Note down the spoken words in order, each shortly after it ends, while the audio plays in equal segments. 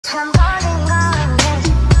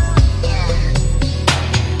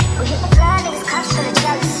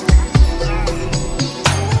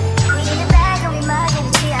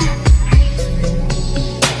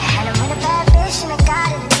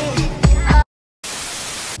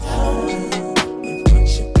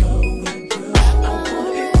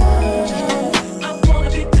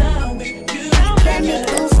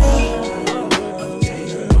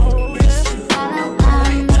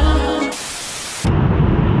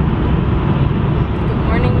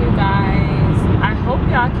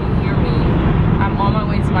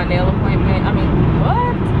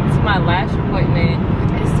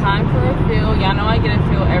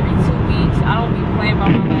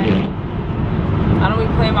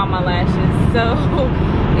So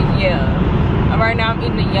yeah, right now I'm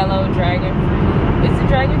eating a yellow dragon fruit. Is it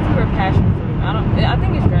dragon fruit or passion fruit? I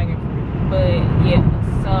think it's dragon fruit, but yeah.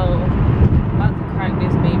 So I'm about to crack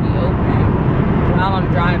this baby open while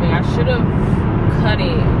I'm driving. I should have cut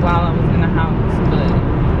it while I was in the house, but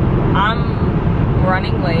I'm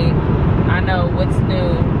running late. I know what's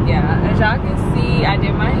new. Yeah, as y'all can see, I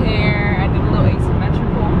did my hair. I did a little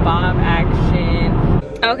asymmetrical bob action.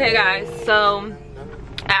 Okay guys, so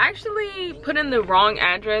I actually put in the wrong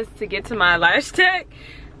address to get to my lash tech,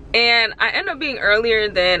 and I ended up being earlier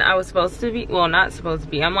than I was supposed to be. Well, not supposed to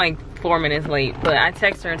be. I'm like 4 minutes late, but I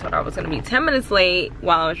texted her and told her I was gonna be 10 minutes late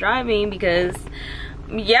while I was driving because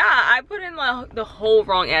yeah, I put in the whole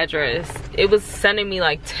wrong address. It was sending me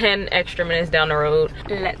like 10 extra minutes down the road.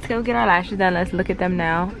 Let's go get our lashes done. Let's look at them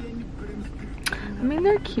now. I mean,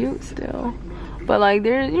 they're cute still, but like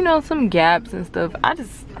there's, you know, some gaps and stuff. I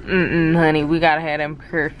just honey, we gotta have them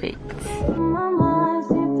perfect.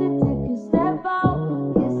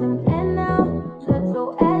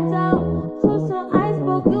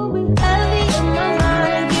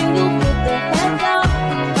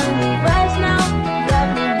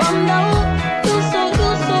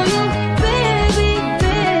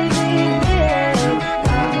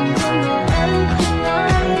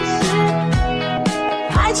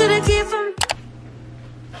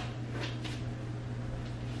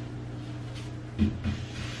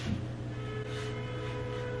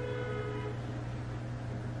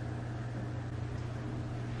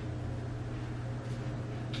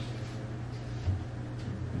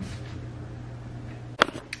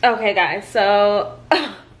 Okay guys, so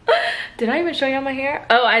did I even show y'all my hair?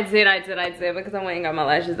 Oh, I did because I went and got my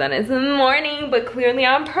lashes done. It's in the morning, but clearly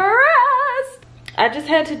I'm pressed. I just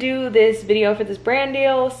had to do this video for this brand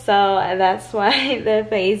deal, so that's why the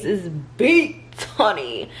face is beat,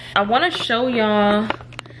 honey. I want to show y'all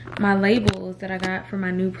my labels that I got for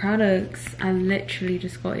my new products. I literally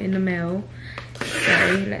just got it in the mail,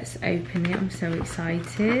 so let's open it. I'm so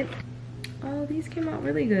excited. Oh, these came out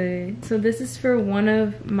really good. So this is for one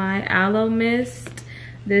of my aloe mist.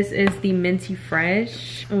 This is the Minty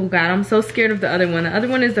Fresh. Oh God, I'm so scared of the other one. The other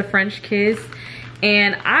one is the French Kiss.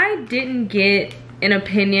 And I didn't get an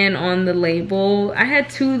opinion on the label. I had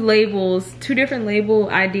two different label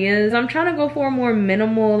ideas. I'm trying to go for a more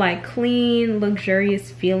minimal, like clean, luxurious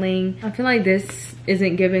feeling. I feel like this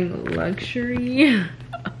isn't giving luxury.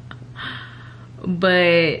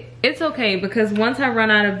 But it's okay because once I run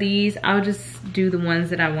out of these, I'll just do the ones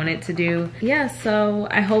that I wanted to do. Yeah, so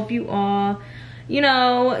I hope you all, you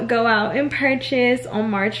know, go out and purchase on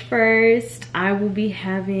March 1st. I will be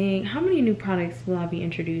having, how many new products will I be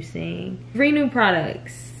introducing? 3 new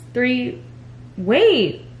products. 3,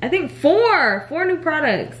 wait, I think 4 new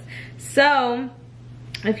products. So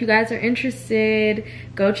if you guys are interested,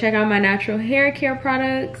 go check out my natural hair care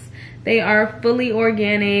products. They are fully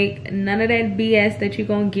organic, none of that BS that you're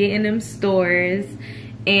gonna get in them stores.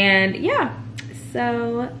 And yeah,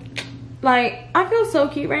 so like I feel so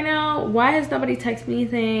cute right now. Why has nobody texted me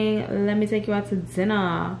anything? Let me take you out to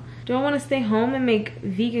dinner. Do I want to stay home and make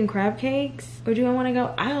vegan crab cakes, or do I want to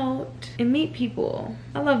go out and meet people?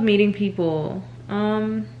 I love meeting people.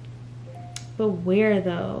 But where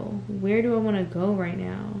though? Where do I want to go right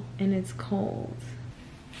now? And it's cold.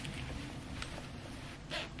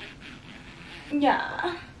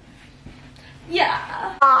 Yeah.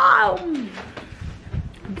 I'm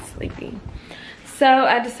sleepy. So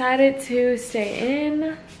I decided to stay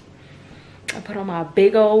in. I put on my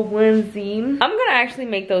big old onesie. I'm gonna actually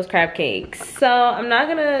make those crab cakes. So I'm not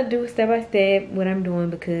gonna do step by step what I'm doing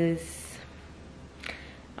because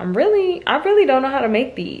I really don't know how to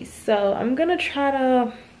make these. So I'm gonna try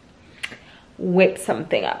to whip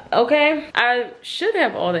something up, okay? I should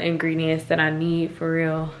have all the ingredients that I need for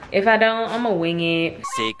real. If I don't, I'm gonna wing it.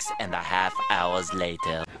 6.5 hours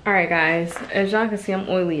later. All right guys, as y'all can see, I'm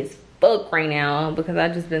oily as fuck right now because I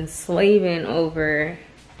just been slaving over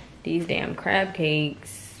these damn crab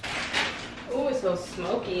cakes. so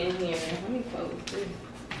smoky in here. Let me close this.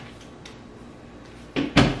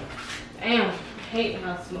 Damn, I hate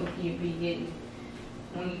how smoky it be getting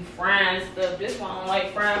when you frying stuff. This one I don't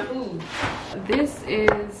like fried food. This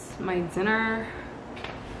is my dinner.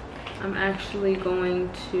 I'm actually going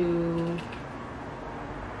to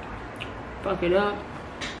fuck it up.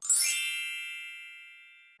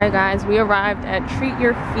 Alright guys, we arrived at Treat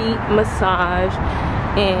Your Feet Massage,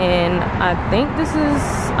 and I think this is,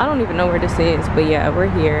 I don't even know where this is, but yeah, we're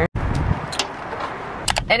here.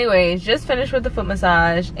 Anyways, just finished with the foot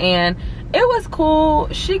massage, and it was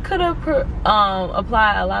cool. She could have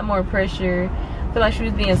applied a lot more pressure. I feel like she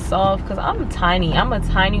was being soft because I'm a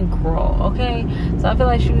tiny girl, okay? So I feel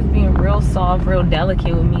like she was being real soft, real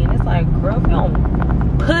delicate with me, and it's like, girl, if you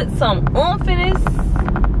don't put some oomph in this.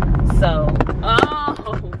 So, oh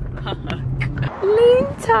fuck.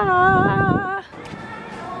 Lita.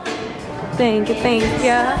 Thank you,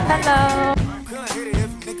 hello.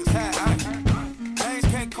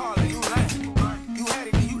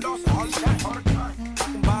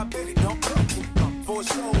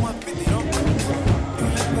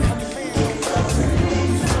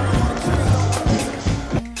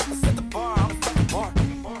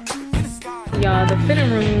 Y'all, the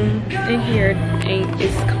fitting room in here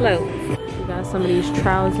is closed. We got some of these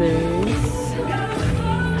trousers.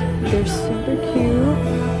 They're super cute.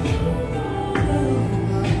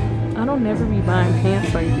 I don't never be buying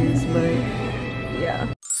pants like this, but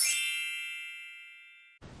yeah.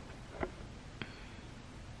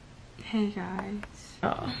 Hey guys.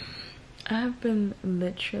 Oh, I've been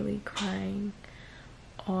literally crying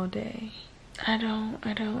all day. I don't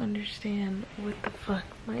understand what the fuck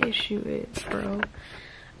my issue is, bro.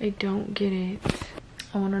 I don't get it.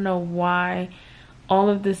 I want to know why all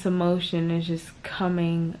of this emotion is just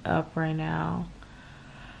coming up right now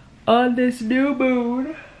on this new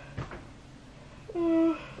moon.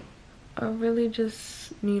 I really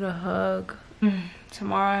just need a hug.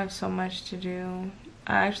 Tomorrow I have so much to do.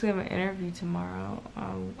 I actually have an interview tomorrow.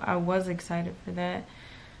 I was excited for that,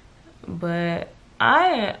 but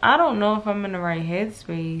I don't know if I'm in the right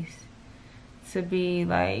headspace to be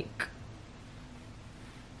like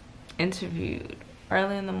interviewed.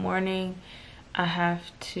 Early in the morning I have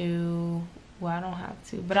to, well, I don't have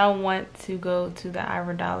to, but I want to go to the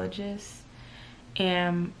iridologist,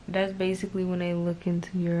 and that's basically when they look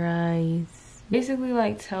into your eyes, basically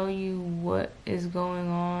like tell you what is going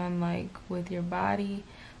on like with your body,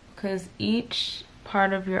 because each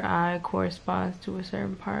part of your eye corresponds to a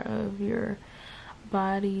certain part of your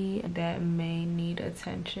body that may need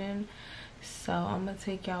attention. So I'm gonna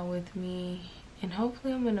take y'all with me, and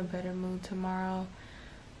hopefully I'm in a better mood tomorrow.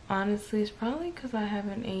 Honestly, it's probably because I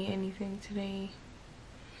haven't ate anything today,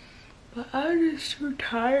 but I'm just too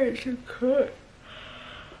tired to cook.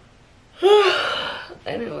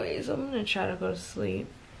 Anyways, I'm gonna try to go to sleep.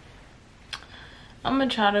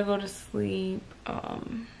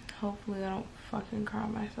 Hopefully I don't fucking cry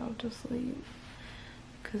myself to sleep,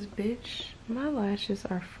 cause bitch, my lashes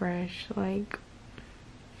are fresh. Like,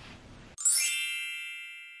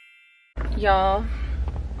 y'all,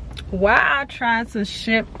 why I tried to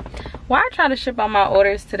ship all my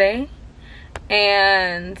orders today,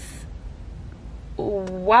 and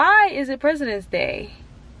why is it President's Day?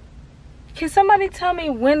 Can somebody tell me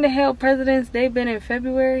when the hell President's Day been in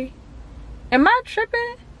February? Am I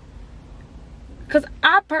tripping? Cause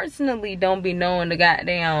I personally don't be knowing the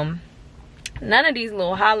goddamn none of these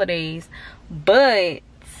little holidays, but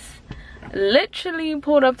literally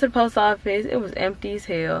pulled up to the post office. It was empty as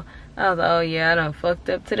hell. I was like, oh yeah, I done fucked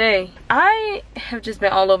up today. I have just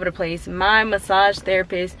been all over the place. My massage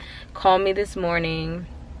therapist called me this morning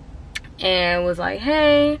and was like,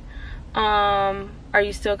 hey, are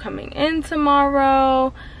you still coming in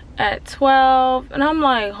tomorrow at 12? And I'm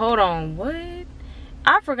like, hold on, what?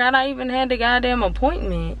 I forgot I even had the goddamn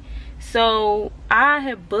appointment. So I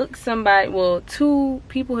had booked somebody, well, 2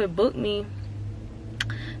 people had booked me.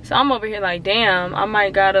 So I'm over here like, damn, I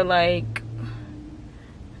might gotta like,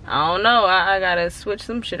 I don't know, I gotta switch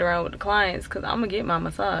some shit around with the clients, because I'm gonna get my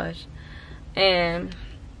massage. And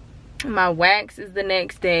my wax is the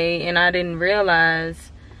next day, and I didn't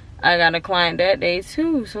realize I got a client that day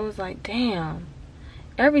too. So it's like, damn,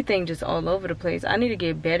 everything just all over the place. I need to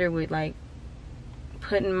get better with like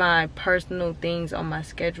putting my personal things on my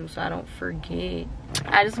schedule so I don't forget.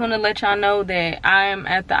 I just want to let y'all know that I am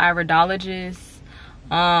at the iridologist.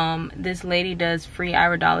 This lady does free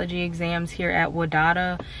iridology exams here at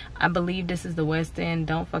Wadata. I believe this is the West End.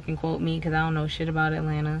 Don't fucking quote me because I don't know shit about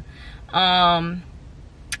Atlanta.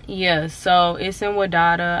 Yeah, so it's in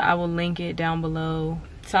Wadata. I will link it down below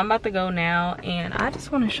So I'm about to go now, and I just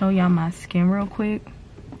want to show y'all my skin real quick,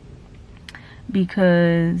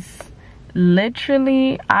 because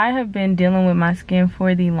literally I have been dealing with my skin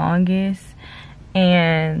for the longest,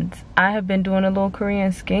 and I have been doing a little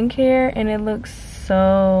Korean skincare, and it looks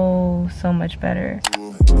so much better.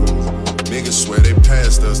 Niggas swear they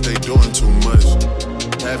passed us, they doing too much.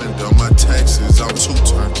 Haven't done my taxes, I'm too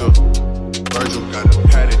turned up. Virgil got a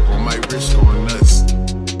paddock on my wrist going nuts.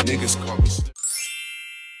 Niggas call me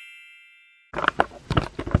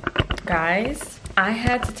Guys, I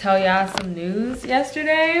had to tell y'all some news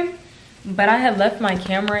yesterday, but I had left my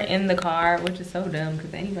camera in the car, which is so dumb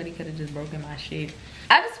because anybody could have just broken my shit.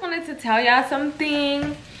 I just wanted to tell y'all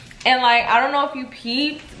something, and like, I don't know if you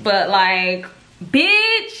peeped, but like,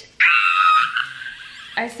 bitch,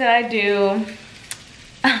 I said I do.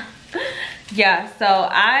 Yeah, so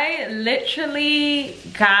I literally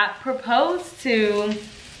got proposed to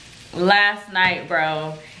last night,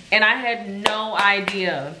 bro, and I had no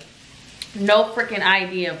idea. No freaking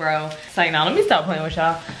idea, bro. It's like, now let me stop playing with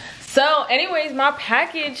y'all. So anyways, my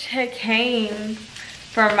package had came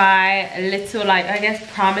for my little, like, I guess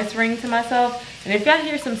promise ring to myself. And if y'all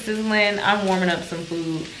hear some sizzling, I'm warming up some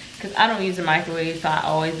food because I don't use a microwave, so I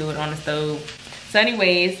always do it on the stove. So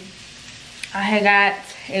anyways, I had got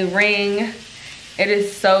a ring. It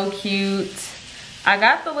is so cute. I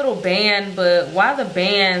got the little band, but why the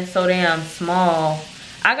band so damn small?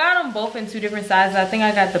 I got them both in 2 different sizes. I think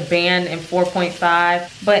I got the band in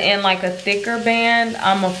 4.5, but in like a thicker band,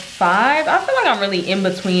 I'm a 5. I feel like I'm really in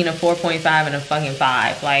between a 4.5 and a fucking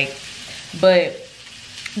 5. Like, but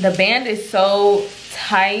the band is so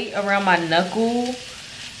tight around my knuckle,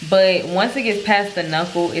 but once it gets past the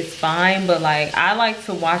knuckle, it's fine. But like, I like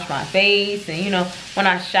to wash my face, and you know, when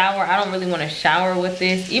I shower, I don't really want to shower with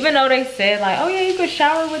this, even though they said like, oh yeah, you could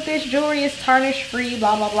shower with this jewelry, it's tarnish free,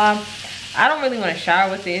 blah blah blah. I don't really want to shower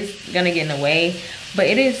with this, it's gonna get in the way, but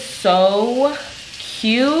it is so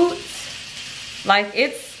cute. Like,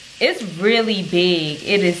 it's really big.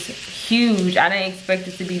 It is huge. I didn't expect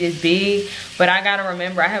it to be this big, but I gotta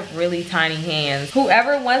remember I have really tiny hands.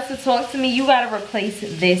 Whoever wants to talk to me, you gotta replace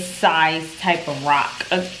this size type of rock,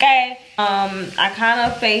 okay? I kind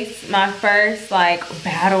of faced my first like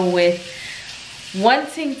battle with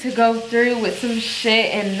wanting to go through with some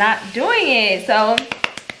shit and not doing it. So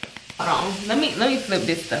hold on, let me flip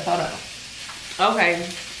this stuff. Hold on. Okay,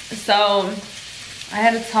 so I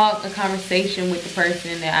had a conversation with the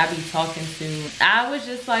person that I be talking to. I was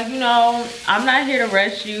just like, you know, I'm not here to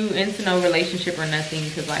rush you into no relationship or nothing,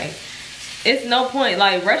 because like, it's no point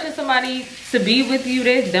like rushing somebody to be with you.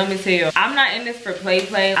 That's dumb as hell. I'm not in this for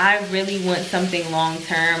play. I really want something long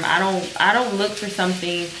term. I don't look for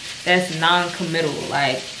something that's non-committal.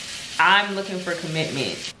 Like, I'm looking for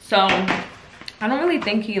commitment. So I don't really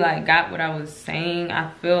think he like got what I was saying. I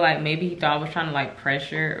feel like maybe he thought I was trying to like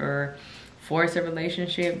pressure or force a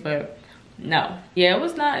relationship, but no. Yeah, it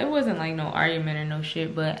wasn't like no argument or no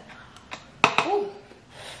shit, but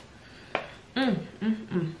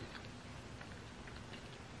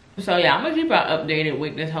so yeah, I'm gonna keep y'all updated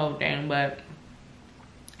with this whole thing. But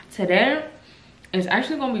today it's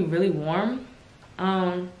actually gonna be really warm.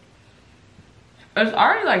 It's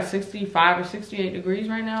already like 65 or 68 degrees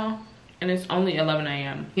right now, and it's only 11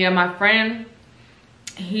 a.m. Yeah, my friend,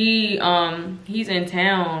 he's in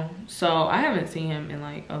town, so I haven't seen him in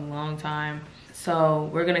like a long time. So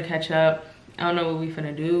we're gonna catch up. I don't know what we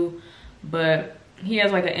finna do, but he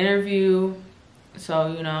has like an interview, so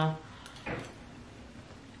you know,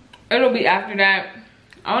 it'll be after that.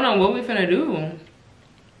 I don't know what we finna do.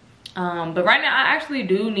 But right now I actually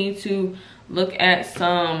do need to look up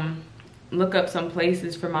some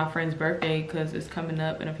places for my friend's birthday, because it's coming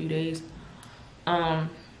up in a few days.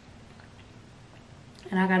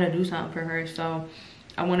 And I gotta do something for her, so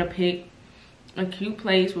I want to pick a cute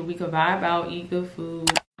place where we could vibe out, eat good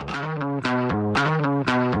food.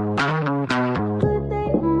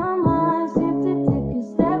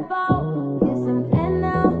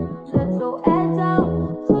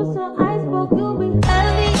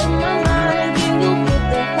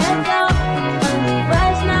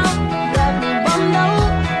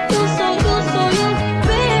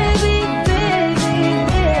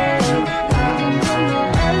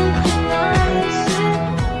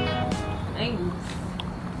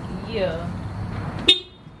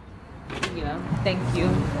 Thank you.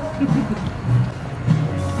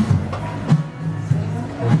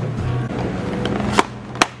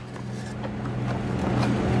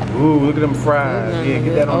 Ooh, look at them fries. Yeah,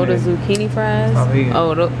 get that on there. Oh, the zucchini fries? Oh, yeah.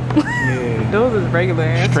 Oh, Yeah. those is regular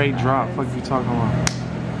ass. Straight drop. What you talking about?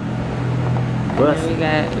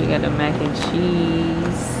 And we got the mac and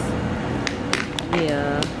cheese.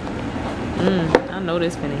 Yeah. I know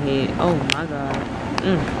this finna hit. Oh my god.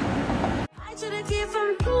 I should've kept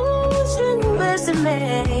from losing the best of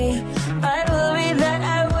me. I worry that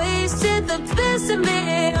I wasted the best of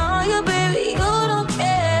me. Oh, you baby, you don't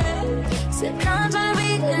care. Said I'm trying to be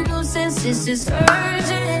a nuisance, it's just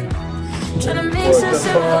urgent. Trying to make sense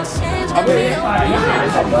of all change.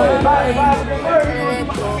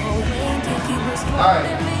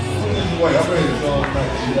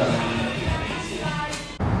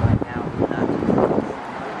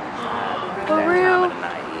 For real?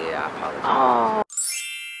 Oh.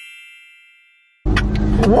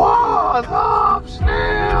 What's up,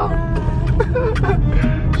 Snell?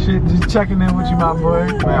 Shit, just checking in with you, my boy.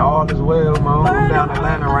 Man, all is well, man. I'm down in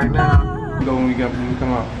Atlanta right now. Go when we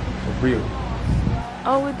come out. For real.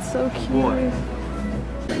 Oh, it's so cute. Boy.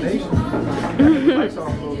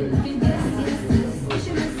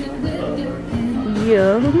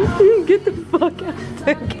 Yeah. Get the fuck out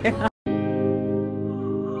the camera.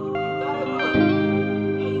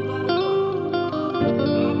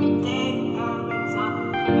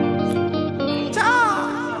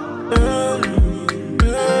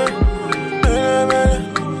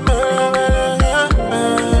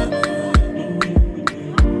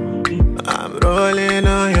 I'm rolling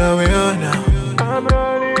on your wheel now.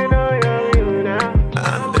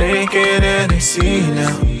 I'm drinking Hennessy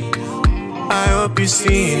now. I hope you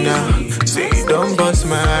see now. Say you don't bust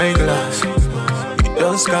my eyeglass. You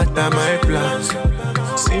don't scatter my plans.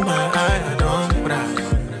 See my eye, I don't brag.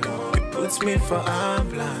 It puts me for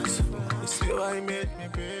ambulance. You see why you made me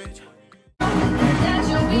bitch.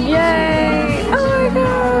 Yay! Oh my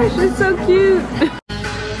gosh, it's so cute.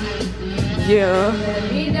 Yeah.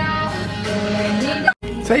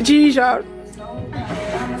 Say cheese, y'all.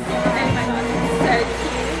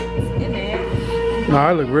 No,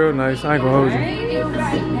 I look real nice. I ain't gonna hold you.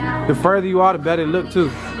 The further you are, the better it look too.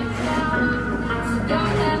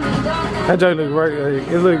 That joint look right.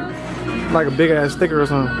 It look like a big ass sticker or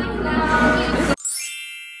something.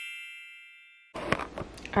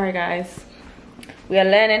 Alright guys, we are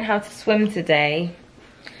learning how to swim today.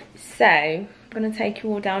 So, I'm gonna take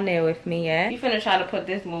you all down there with me, yeah? You finna try to put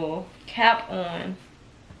this little cap on.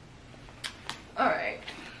 Alright.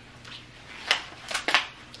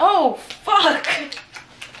 Oh, fuck!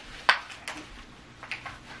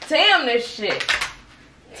 Damn, this shit.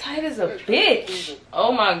 Tight as a bitch.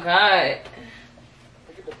 Oh my god.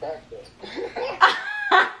 Look at the back though.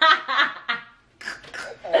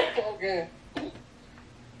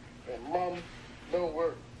 And mom, don't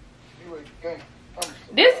work. You a gang.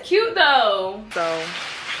 This cute though. So,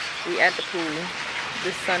 we at the pool.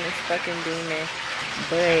 The sun is fucking beaming.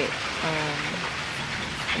 But,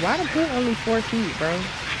 why the pool only 4 feet, bro?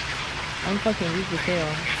 I'm fucking weak as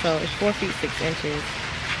hell. So, it's 4 feet 6 inches.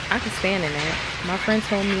 I could stand in that. My friend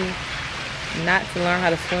told me not to learn how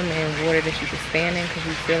to swim in water that you could stand in because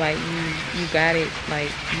you feel like you got it,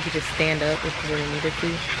 like you could just stand up if you really needed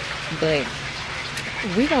to. But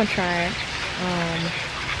we gonna try it.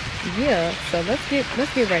 Yeah, so let's get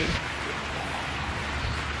ready.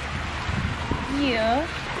 Yeah.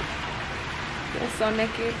 Feel so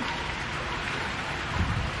naked.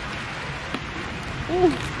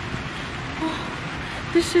 Ooh. Oh,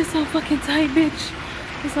 this shit's so fucking tight, bitch.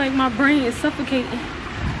 It's like my brain is suffocating.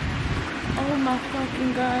 Oh my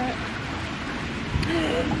fucking god.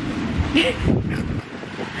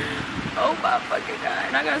 Oh my fucking god.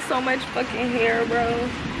 And I got so much fucking hair, bro.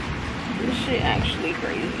 This shit actually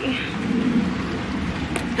crazy.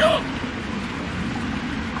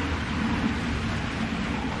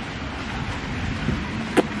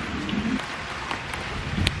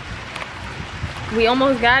 We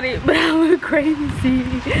almost got it, but I look crazy.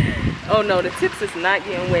 Oh no, the tips is not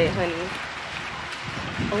getting wet, honey.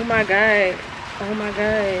 Oh my god. Oh my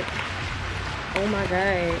god. Oh my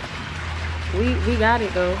god. We got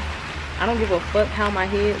it though. I don't give a fuck how my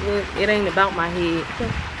head look. It ain't about my head.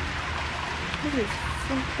 Look at this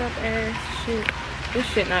fucked up ass shit. This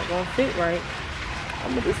shit not gonna fit right.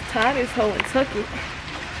 I'm gonna just tie this hoe and tuck it.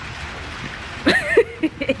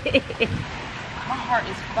 My heart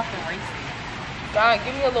is fucking racing. God,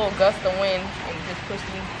 give me a little gust of wind and just push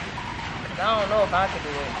me. Cause I don't know if I can do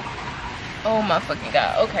it. Oh my fucking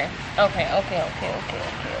god. Okay. Okay. I'm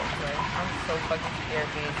so fucking scared,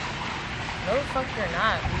 bitch. No, the fuck you're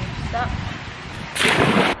not, bitch. Stop.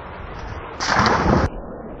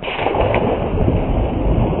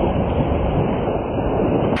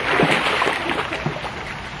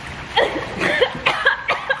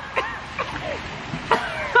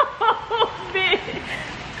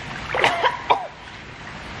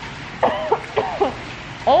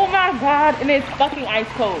 Oh my god, and it's fucking ice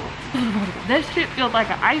cold. That shit feels like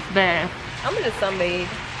an ice bath. I'm gonna sunbathe.